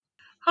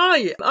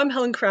Hi, I'm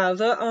Helen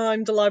Crowther.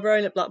 I'm the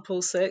librarian at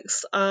Blackpool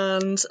 6,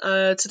 and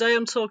today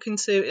I'm talking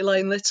to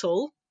Elaine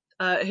Little,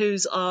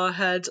 who's our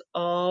head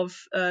of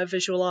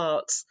visual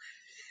arts.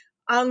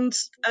 And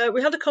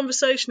we had a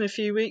conversation a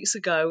few weeks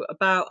ago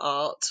about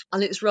art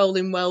and its role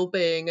in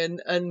well-being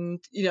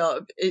and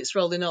its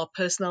role in our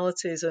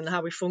personalities and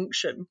how we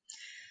function.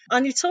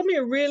 And you told me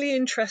a really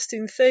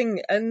interesting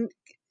thing,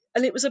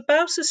 and it was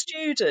about a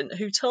student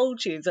who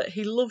told you that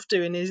he loved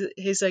doing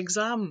his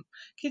exam.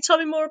 Can you tell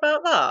me more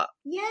about that?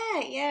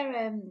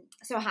 Yeah.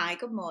 So hi,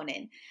 good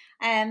morning.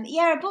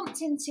 I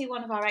bumped into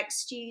one of our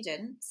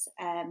ex-students.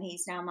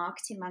 He's now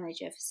marketing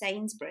manager for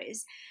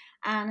Sainsbury's.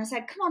 And I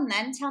said, come on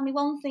then, tell me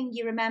one thing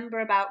you remember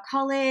about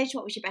college.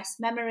 What was your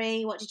best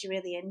memory? What did you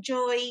really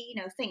enjoy?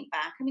 Think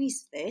back. I mean,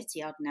 he's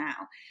 30 odd now.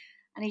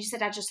 And he just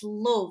said, I just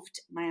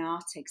loved my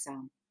art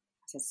exam.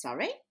 I said,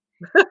 sorry?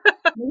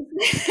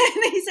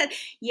 And he said,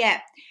 yeah,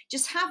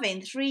 just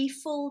having 3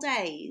 full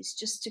days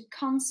just to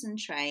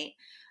concentrate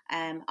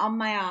on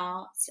my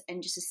art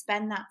and just to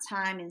spend that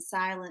time in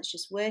silence,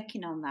 just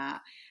working on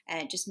that,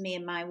 just me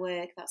and my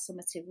work, that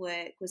summative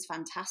work was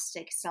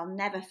fantastic. So I'll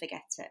never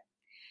forget it.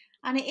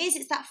 And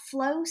it's that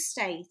flow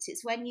state.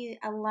 It's when you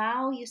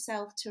allow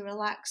yourself to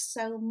relax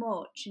so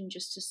much and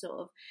just to sort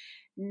of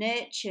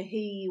nurture who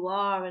you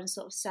are and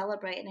sort of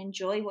celebrate and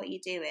enjoy what you're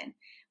doing,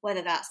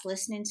 whether that's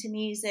listening to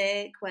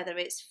music, whether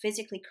it's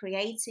physically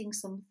creating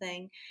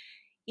something.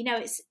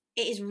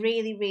 It is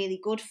really,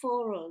 really good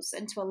for us,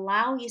 and to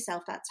allow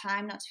yourself that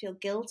time, not to feel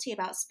guilty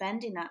about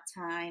spending that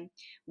time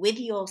with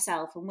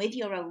yourself and with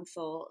your own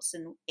thoughts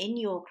and in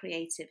your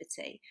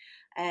creativity,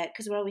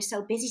 because we're always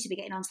so busy to be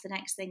getting on to the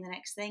next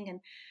thing. And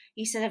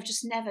he said, I've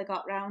just never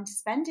got round to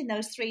spending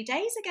those 3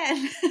 days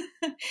again.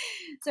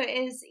 So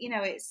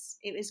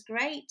it was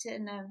great,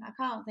 and I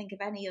can't think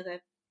of any other,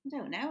 I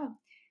don't know.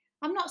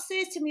 I'm not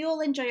certain we all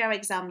enjoy our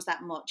exams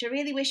that much. I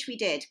really wish we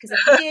did, because if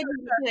we did,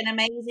 we would do an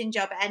amazing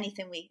job at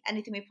anything we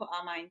put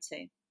our mind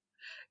to.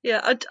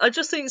 Yeah, I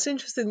just think it's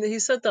interesting that he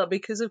said that,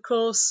 because, of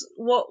course,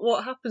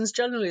 what happens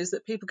generally is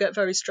that people get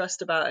very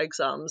stressed about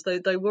exams.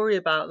 They worry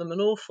about them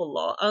an awful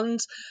lot, and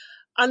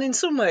in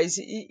some ways,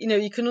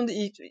 you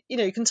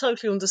can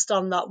totally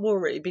understand that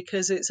worry,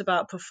 because it's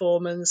about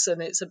performance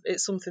and it's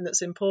something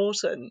that's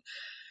important.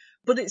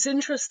 But it's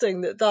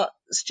interesting that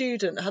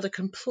student had a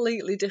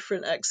completely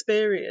different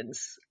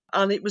experience,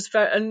 and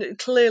it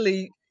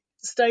clearly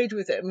stayed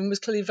with him and was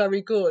clearly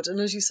very good. And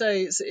as you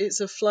say, it's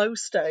a flow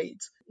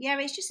state. Yeah,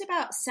 it's just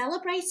about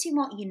celebrating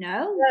what you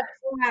know. Yeah.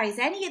 Whereas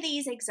any of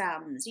these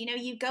exams,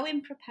 you go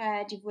in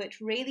prepared, you've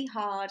worked really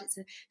hard, it's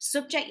a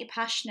subject you're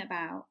passionate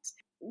about.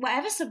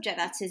 Whatever subject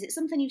that is, it's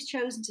something you've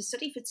chosen to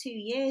study for 2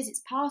 years,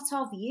 it's part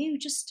of you.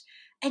 Just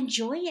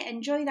enjoy it,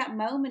 enjoy that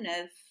moment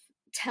of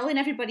telling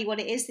everybody what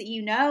it is that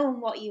you know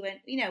and what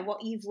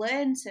what you've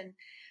learned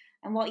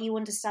and what you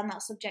understand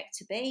that subject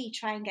to be.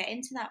 Try and get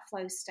into that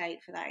flow state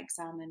for that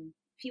exam, and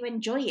if you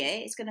enjoy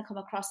it, it's going to come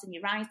across in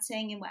your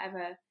writing and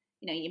whatever,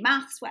 your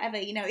maths, whatever,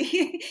 you're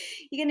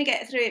going to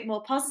get through it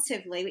more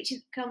positively, which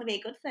can only be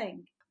a good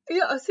thing.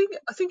 Yeah, I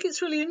think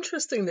it's really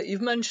interesting that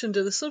you've mentioned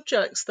other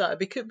subjects there,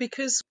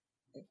 because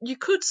you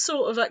could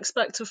sort of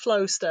expect a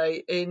flow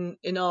state in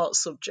art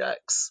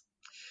subjects,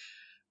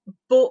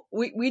 but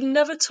we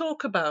never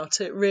talk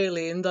about it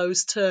really in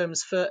those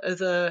terms for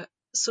other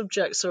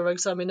subjects or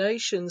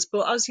examinations.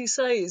 But as you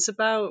say, it's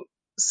about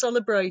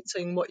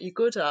celebrating what you're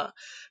good at,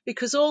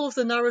 because all of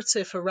the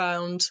narrative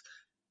around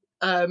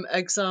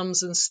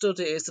exams and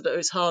study is that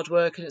it's hard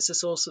work and it's a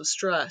source of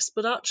stress.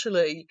 But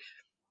actually,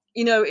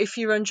 if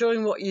you're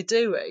enjoying what you're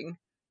doing,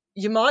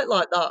 you might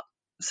like that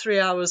 3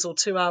 hours or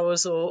 2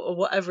 hours or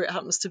whatever it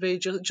happens to be,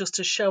 just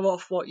to show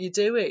off what you're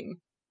doing.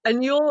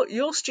 And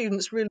your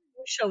students really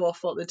do show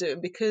off what they're doing,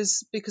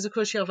 because of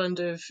course you have end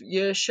of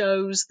year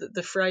shows, that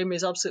the frame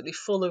is absolutely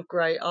full of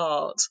great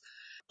art.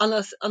 And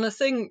I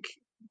think,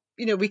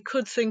 we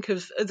could think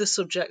of other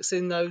subjects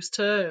in those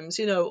terms,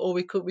 or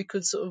we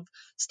could sort of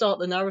start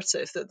the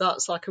narrative that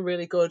that's like a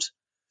really good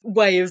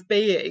way of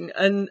being,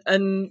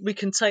 and we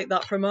can take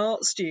that from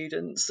art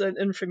students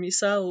and from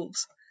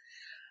yourselves.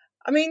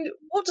 I mean,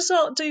 what does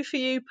art do for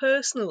you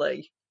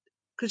personally?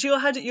 Because you're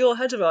head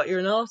of art, you're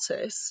an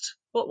artist.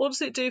 What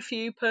does it do for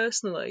you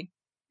personally?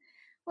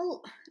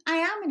 Well, I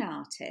am an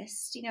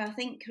artist. I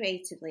think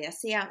creatively. I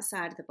see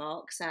outside of the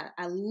box.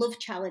 I love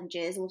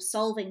challenges. I love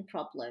solving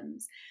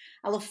problems.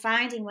 I love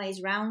finding ways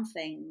around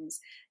things,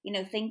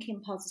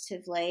 thinking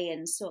positively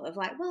and sort of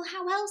like, well,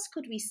 how else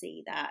could we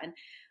see that?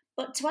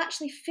 But to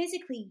actually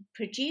physically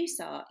produce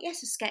art,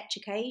 yes, a sketch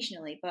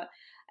occasionally, but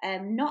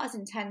not as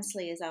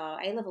intensely as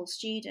our A-level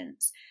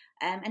students.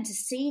 And to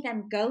see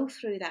them go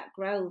through that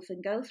growth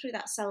and go through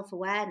that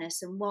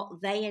self-awareness and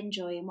what they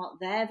enjoy and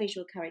what their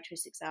visual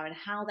characteristics are and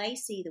how they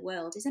see the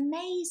world is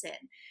amazing.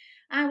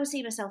 I would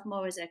see myself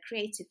more as a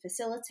creative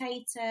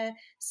facilitator,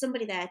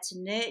 somebody there to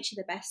nurture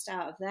the best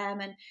out of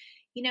them. And,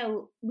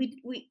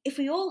 we if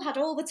we all had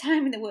all the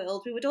time in the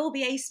world, we would all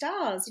be A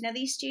stars.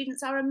 These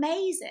students are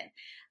amazing.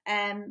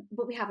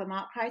 But we have a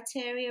mark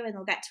criteria, and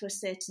they'll get to a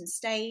certain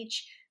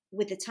stage.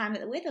 with the time that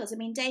they're with us. I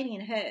mean,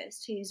 Damien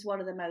Hirst, who's one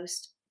of the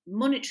most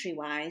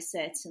monetary-wise,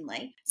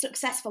 certainly,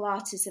 successful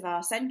artists of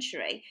our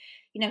century,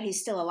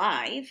 he's still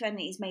alive and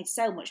he's made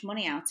so much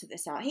money out of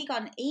this art. He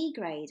got an E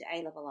grade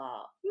A-level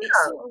art. Yeah.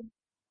 It's sort of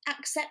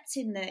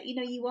accepting that,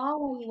 you are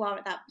where you are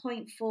at that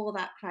point for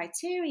that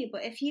criteria.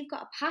 But if you've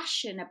got a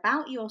passion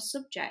about your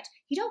subject,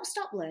 you don't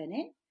stop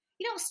learning.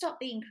 You don't stop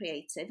being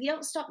creative. You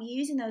don't stop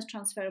using those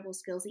transferable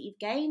skills that you've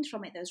gained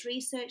from it, those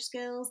research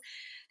skills,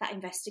 that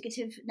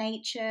investigative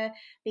nature,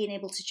 being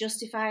able to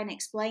justify and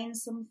explain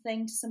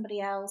something to somebody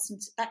else,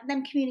 and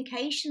them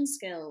communication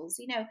skills.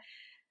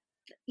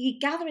 You're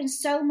gathering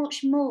so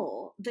much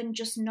more than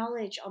just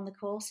knowledge on the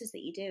courses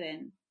that you're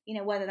doing.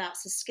 Whether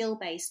that's a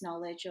skill-based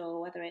knowledge or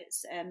whether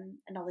it's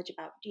a knowledge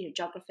about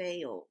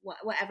geography or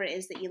whatever it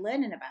is that you're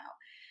learning about.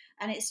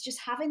 And it's just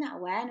having that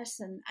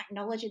awareness and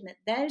acknowledging that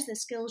those are the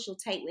skills you'll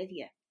take with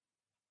you.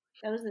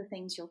 Those are the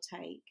things you'll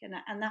take.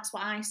 And that's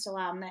what I still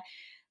am.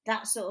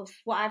 That's sort of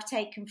what I've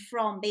taken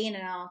from being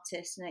an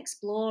artist and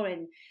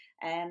exploring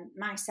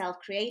myself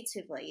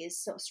creatively,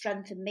 is sort of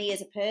strengthened me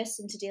as a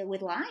person to deal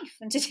with life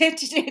and to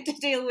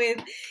deal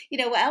with,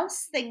 what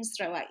else things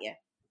throw at you.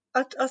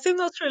 I think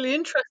that's really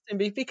interesting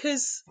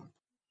because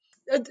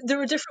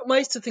there are different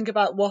ways to think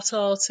about what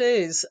art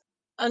is.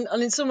 And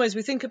in some ways,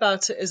 we think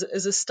about it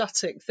as a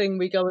static thing.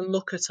 We go and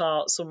look at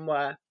art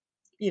somewhere.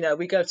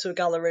 We go to a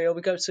gallery or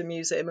we go to a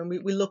museum and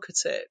we look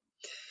at it.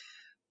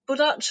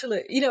 But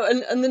actually,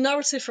 and the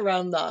narrative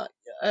around that,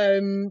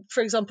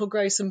 for example,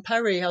 Grayson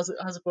Perry has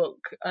a book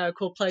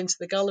called Playing to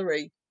the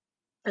Gallery.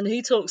 And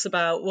he talks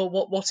about, well,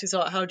 what is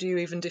art? How do you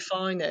even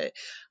define it?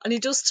 And he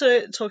does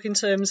talk in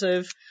terms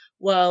of,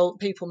 well,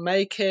 people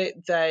make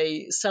it,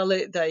 they sell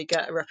it, they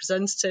get a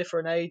representative or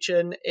an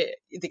agent,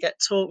 they get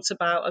talked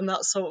about, and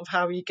that's sort of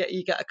how you get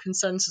a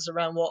consensus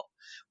around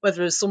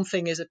whether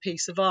something is a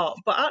piece of art.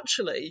 But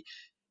actually,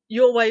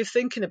 your way of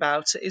thinking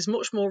about it is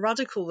much more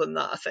radical than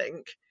that, I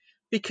think,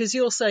 because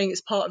you're saying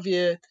it's part of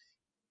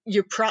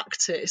your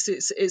practice.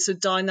 It's a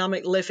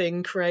dynamic,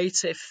 living,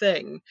 creative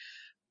thing.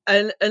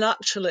 And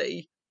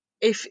actually,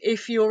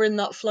 if you're in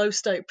that flow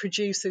state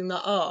producing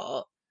that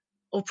art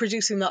or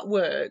producing that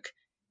work,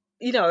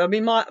 I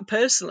mean,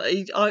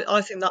 personally,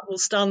 I think that will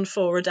stand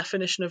for a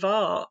definition of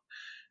art.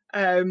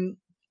 And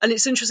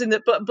it's interesting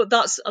that, but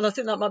and I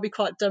think that might be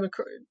quite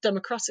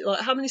democratic.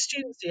 Like, how many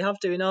students do you have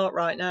doing art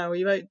right now? Do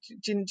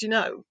you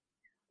know?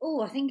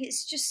 Oh, I think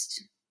it's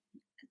just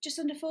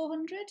under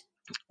 400.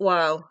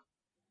 Wow.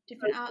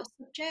 Different art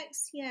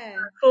subjects, yeah.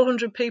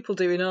 400 people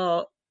doing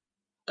art.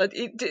 I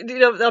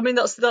mean,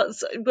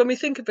 that's when we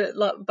think of it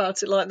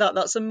about it like that,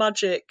 that's a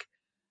magic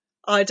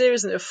idea,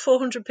 isn't it?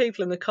 400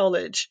 people in the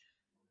college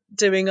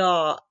doing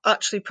art,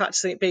 actually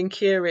practicing it, being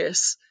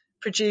curious,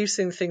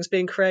 producing things,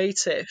 being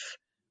creative,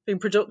 being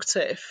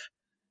productive,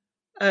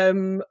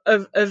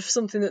 of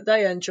something that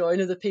they enjoy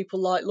and other people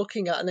like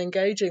looking at and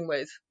engaging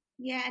with.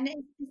 Yeah, and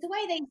it's the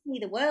way they see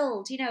the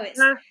world.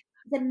 It's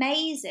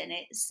amazing.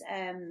 It's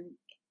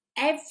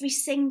every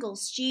single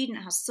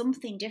student has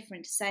something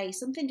different to say,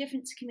 something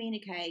different to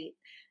communicate.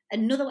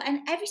 And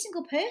every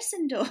single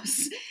person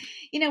does.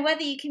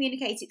 Whether you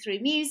communicate it through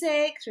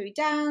music, through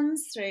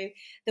dance, through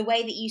the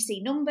way that you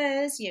see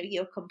numbers,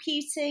 your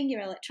computing,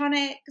 your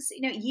electronics,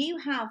 you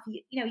have,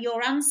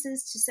 your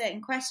answers to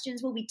certain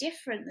questions will be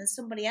different than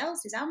somebody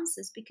else's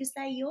answers because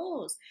they're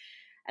yours.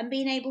 And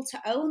being able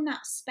to own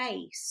that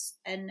space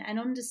and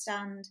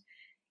understand,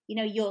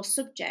 your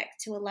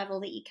subject to a level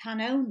that you can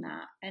own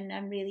that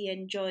and really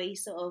enjoy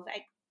sort of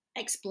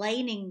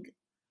explaining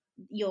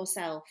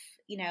yourself,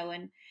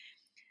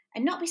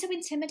 and not be so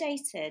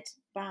intimidated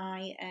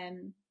by,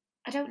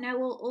 I don't know,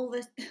 all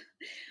the,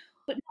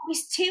 but not be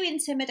too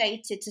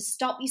intimidated to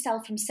stop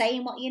yourself from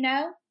saying what you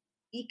know.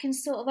 You can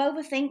sort of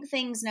overthink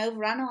things and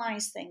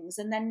overanalyze things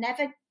and then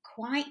never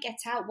quite get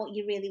out what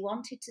you really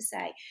wanted to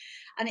say.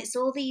 And it's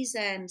all these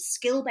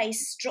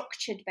skill-based,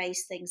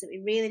 structured-based things that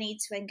we really need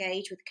to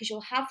engage with, because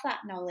you'll have that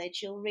knowledge,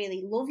 you'll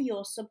really love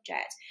your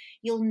subject,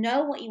 you'll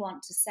know what you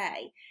want to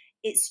say.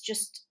 It's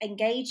just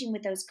engaging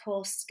with those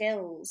core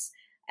skills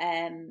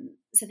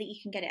so that you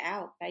can get it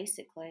out,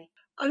 basically.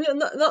 I mean,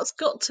 that's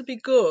got to be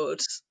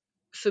good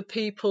for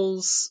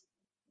people's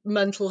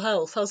mental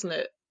health, hasn't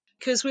it?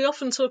 Because we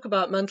often talk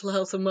about mental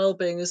health and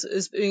well-being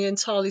as being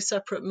entirely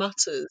separate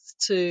matters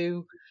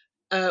to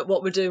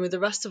what we're doing with the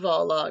rest of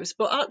our lives.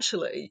 But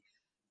actually,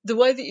 the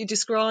way that you're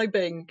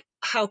describing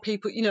how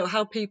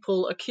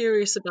people are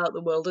curious about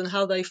the world and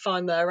how they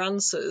find their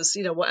answers,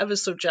 whatever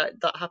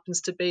subject that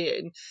happens to be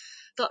in,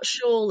 that's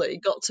surely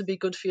got to be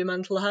good for your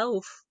mental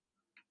health.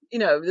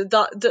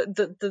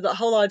 That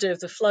whole idea of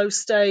the flow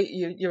state,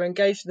 you're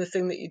engaged in the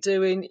thing that you're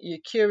doing, you're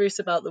curious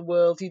about the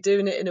world, you're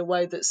doing it in a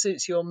way that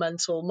suits your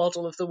mental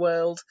model of the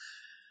world.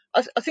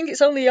 I think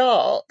it's only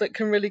art that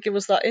can really give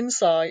us that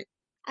insight.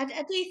 I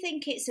do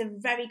think it's a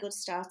very good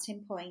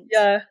starting point.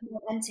 Yeah.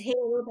 And to hear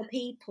other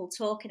people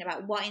talking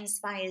about what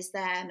inspires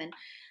them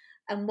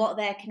and what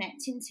they're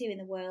connecting to in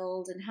the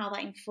world and how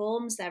that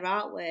informs their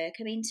artwork.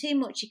 I mean, too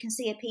much, you can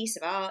see a piece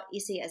of art, you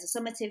see it as a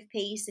summative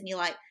piece and you're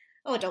like,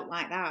 oh, I don't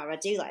like that, or I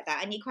do like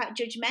that, and you're quite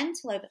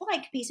judgmental over,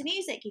 like a piece of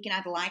music, you can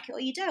either like it or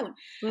you don't.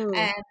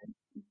 Mm.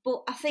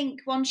 But I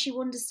think once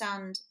you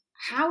understand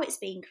how it's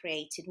being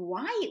created,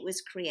 why it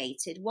was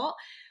created, what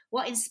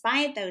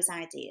inspired those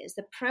ideas,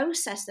 the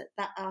process that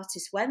that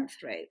artist went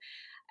through,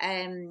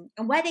 and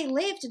where they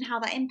lived and how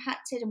that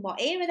impacted, and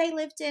what era they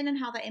lived in and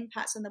how that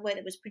impacts on the way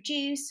that was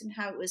produced and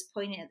how it was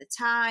poignant at the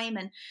time,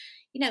 and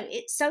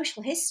it's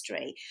social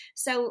history.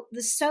 So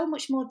there's so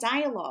much more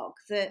dialogue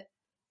that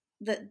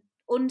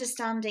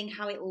understanding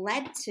how it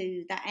led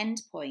to that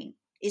end point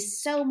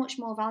is so much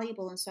more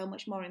valuable and so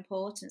much more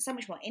important, so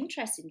much more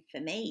interesting for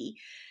me,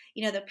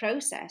 the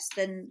process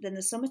than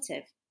the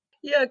summative.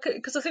 Yeah,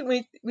 because I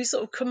think we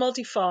sort of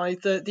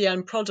commodify the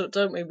end product,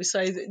 don't we? We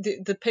say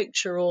the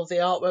picture or the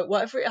artwork,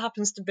 whatever it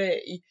happens to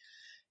be,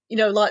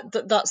 like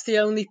that's the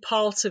only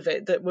part of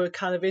it that we're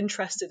kind of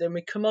interested in.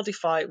 We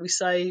commodify it. We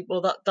say,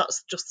 well,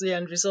 that's just the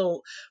end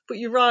result. But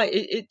you're right,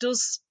 it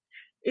does.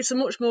 It's a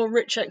much more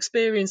rich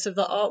experience of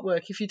that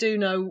artwork if you do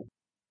know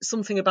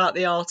something about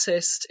the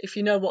artist, if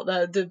you know what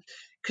the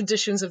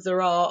conditions of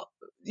their art,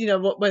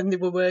 when they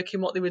were working,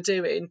 what they were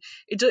doing.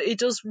 It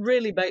does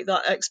really make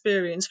that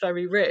experience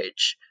very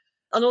rich.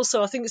 And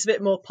also I think it's a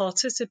bit more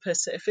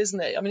participative,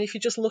 isn't it? I mean, if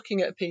you're just looking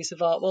at a piece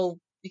of art, well,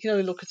 you can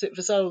only look at it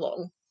for so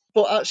long.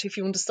 But actually, if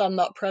you understand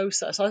that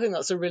process, I think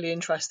that's a really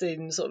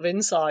interesting sort of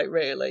insight,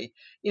 really.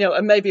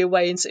 And maybe a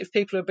way into, if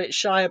people are a bit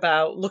shy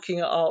about looking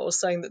at art or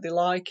saying that they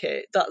like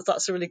it,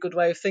 that's a really good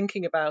way of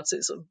thinking about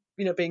it, sort of,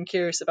 being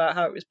curious about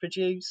how it was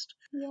produced.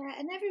 Yeah,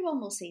 and everyone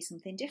will see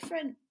something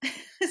different.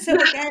 So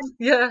again,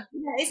 Yeah.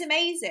 It's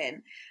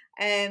amazing.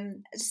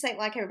 Just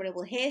like everybody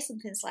will hear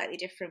something slightly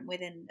different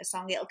within a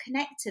song, it'll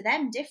connect to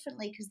them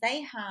differently because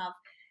they have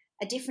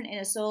a different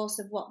inner source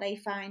of what they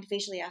find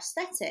visually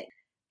aesthetic.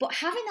 But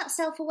having that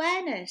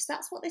self-awareness,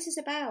 that's what this is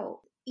about.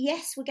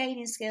 Yes, we're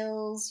gaining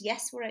skills.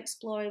 Yes, we're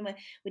exploring,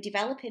 we're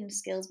developing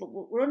skills, but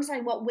we're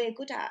understanding what we're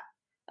good at,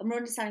 and we're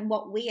understanding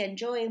what we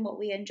enjoy and what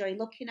we enjoy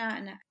looking at.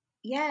 And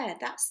yeah,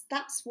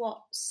 that's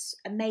what's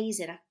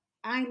amazing.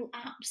 I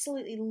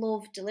absolutely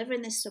love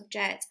delivering this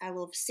subject. I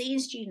love seeing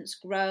students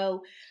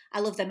grow. I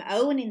love them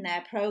owning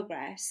their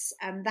progress,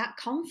 and that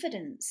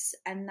confidence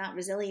and that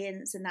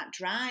resilience and that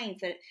drive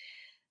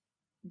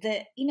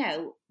that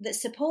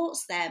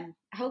supports them,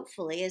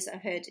 hopefully, as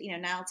I've heard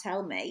Niall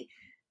tell me,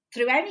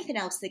 through anything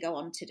else they go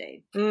on to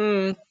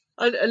do.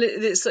 And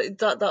it's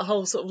that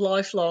whole sort of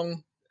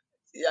lifelong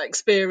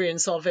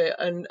experience of it,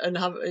 and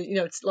have,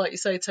 like you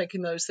say,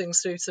 taking those things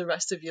through to the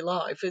rest of your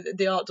life.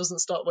 The art doesn't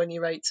stop when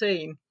you're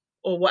 18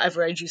 or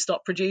whatever age you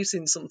stop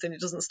producing something.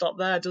 It doesn't stop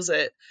there, does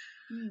it?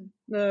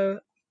 No.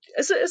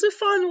 As a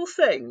final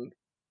thing,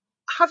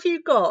 have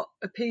you got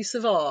a piece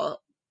of art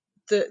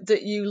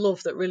that you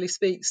love that really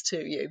speaks to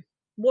you?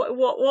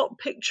 What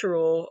picture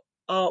or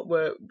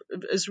artwork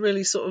has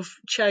really sort of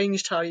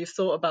changed how you've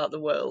thought about the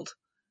world?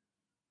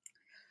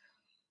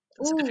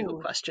 That's a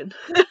difficult question.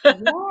 Yeah,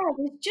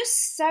 there's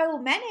just so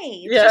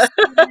many. Yeah.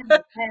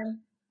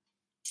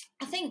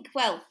 I think,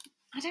 well,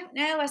 I don't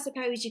know. I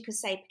suppose you could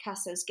say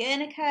Picasso's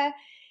Guernica,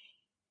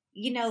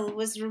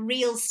 was a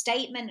real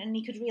statement, and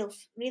you could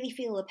really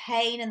feel the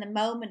pain and the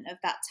moment of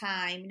that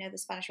time, the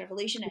Spanish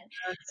Revolution.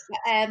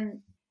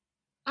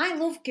 I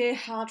love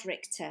Gerhard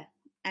Richter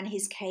and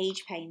his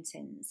cage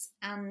paintings,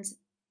 and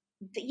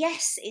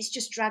yes, it's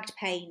just dragged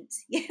paint.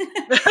 You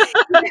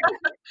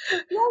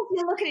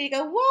look at it, you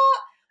go, what?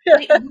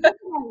 But it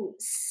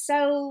resonates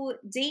so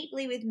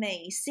deeply with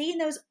me. Seeing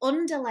those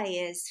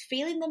underlayers,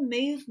 feeling the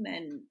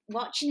movement,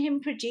 watching him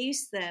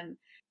produce them,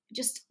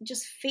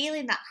 just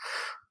feeling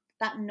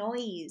that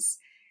noise,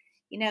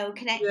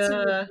 connecting with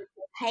the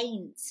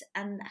paint,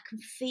 and I can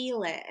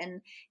feel it.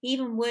 And he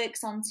even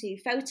works onto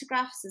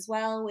photographs as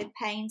well with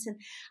paint,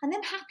 and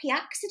them happy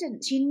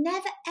accidents. You're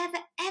never, ever,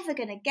 ever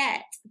going to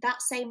get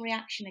that same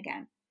reaction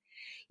again.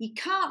 You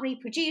can't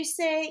reproduce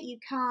it. You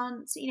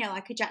can't,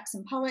 like a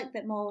Jackson Pollock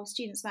that more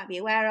students might be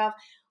aware of,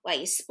 where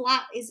your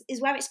splat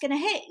is where it's going to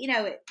hit.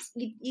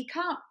 You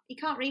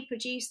can't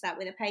reproduce that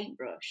with a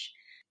paintbrush.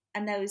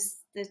 And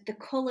the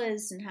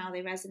colours and how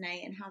they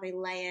resonate and how they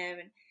layer,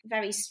 and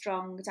very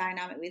strong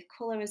dynamic with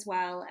colour as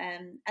well.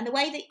 And the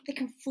way that they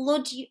can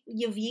flood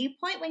your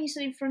viewpoint when you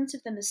sit in front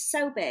of them is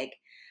so big.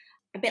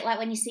 A bit like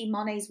when you see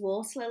Monet's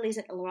water lilies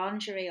at the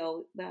L'Orangerie,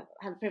 or I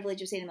had the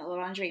privilege of seeing them at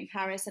L'Orangerie in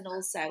Paris, and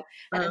also at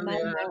the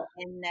MoMA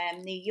in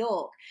New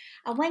York.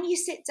 And when you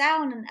sit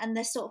down and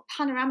they're sort of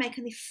panoramic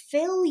and they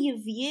fill your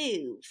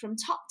view from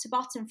top to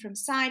bottom, from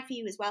side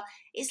view as well,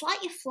 it's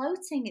like you're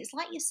floating. It's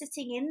like you're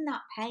sitting in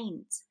that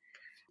paint.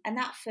 And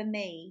that for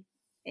me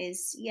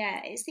is,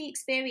 it's the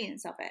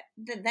experience of it.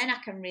 Then I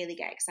can really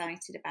get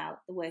excited about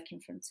the work in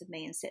front of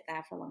me and sit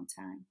there for a long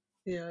time.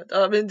 Yeah,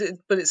 I mean,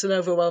 but it's an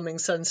overwhelming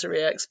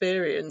sensory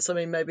experience. I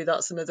mean, maybe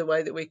that's another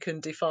way that we can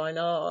define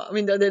art. I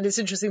mean, then it's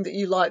interesting that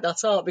you like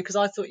that art, because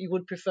I thought you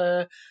would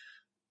prefer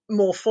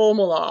more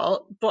formal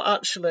art, but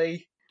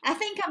actually, I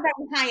think I'm very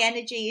high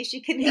energy, as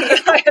you can hear.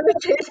 High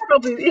energy is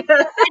probably, Anything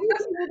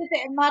with a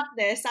bit of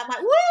madness, I'm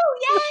like, woo,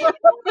 yeah!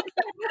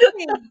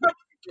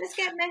 Let's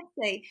get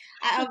messy.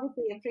 I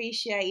obviously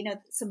appreciate,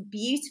 some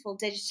beautiful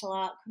digital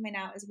art coming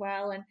out as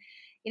well, and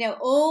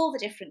all the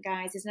different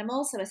guises. And I'm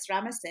also a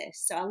ceramicist,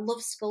 so I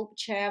love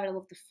sculpture. I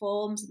love the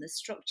forms and the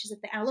structures of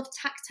it. I love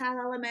tactile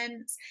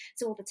elements,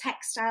 so all the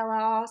textile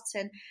art,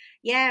 and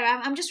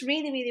I'm just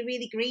really, really,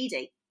 really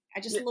greedy. I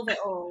just love it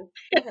all.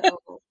 Love it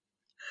all.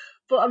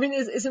 But I mean,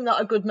 isn't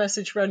that a good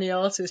message for any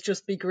artist?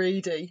 Just be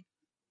greedy.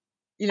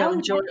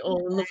 Enjoy it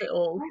all and love it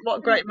all. Definitely. What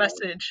a great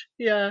message.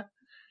 Yeah.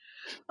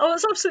 Oh,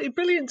 it's absolutely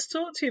brilliant to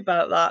talk to you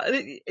about that.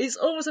 And it's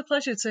always a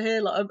pleasure to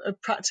hear like a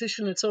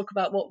practitioner talk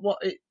about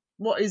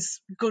what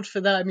is good for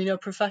them,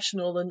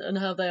 professional, and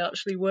how they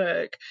actually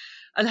work,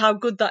 and how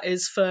good that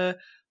is for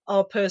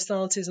our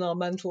personalities and our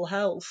mental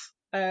health.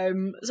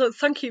 So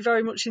thank you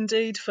very much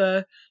indeed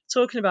for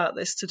talking about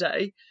this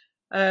today.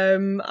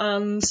 And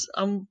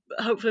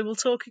hopefully we'll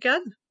talk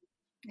again.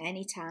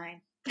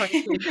 Anytime. Thank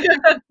you.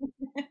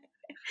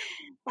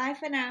 Bye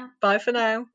for now. Bye for now.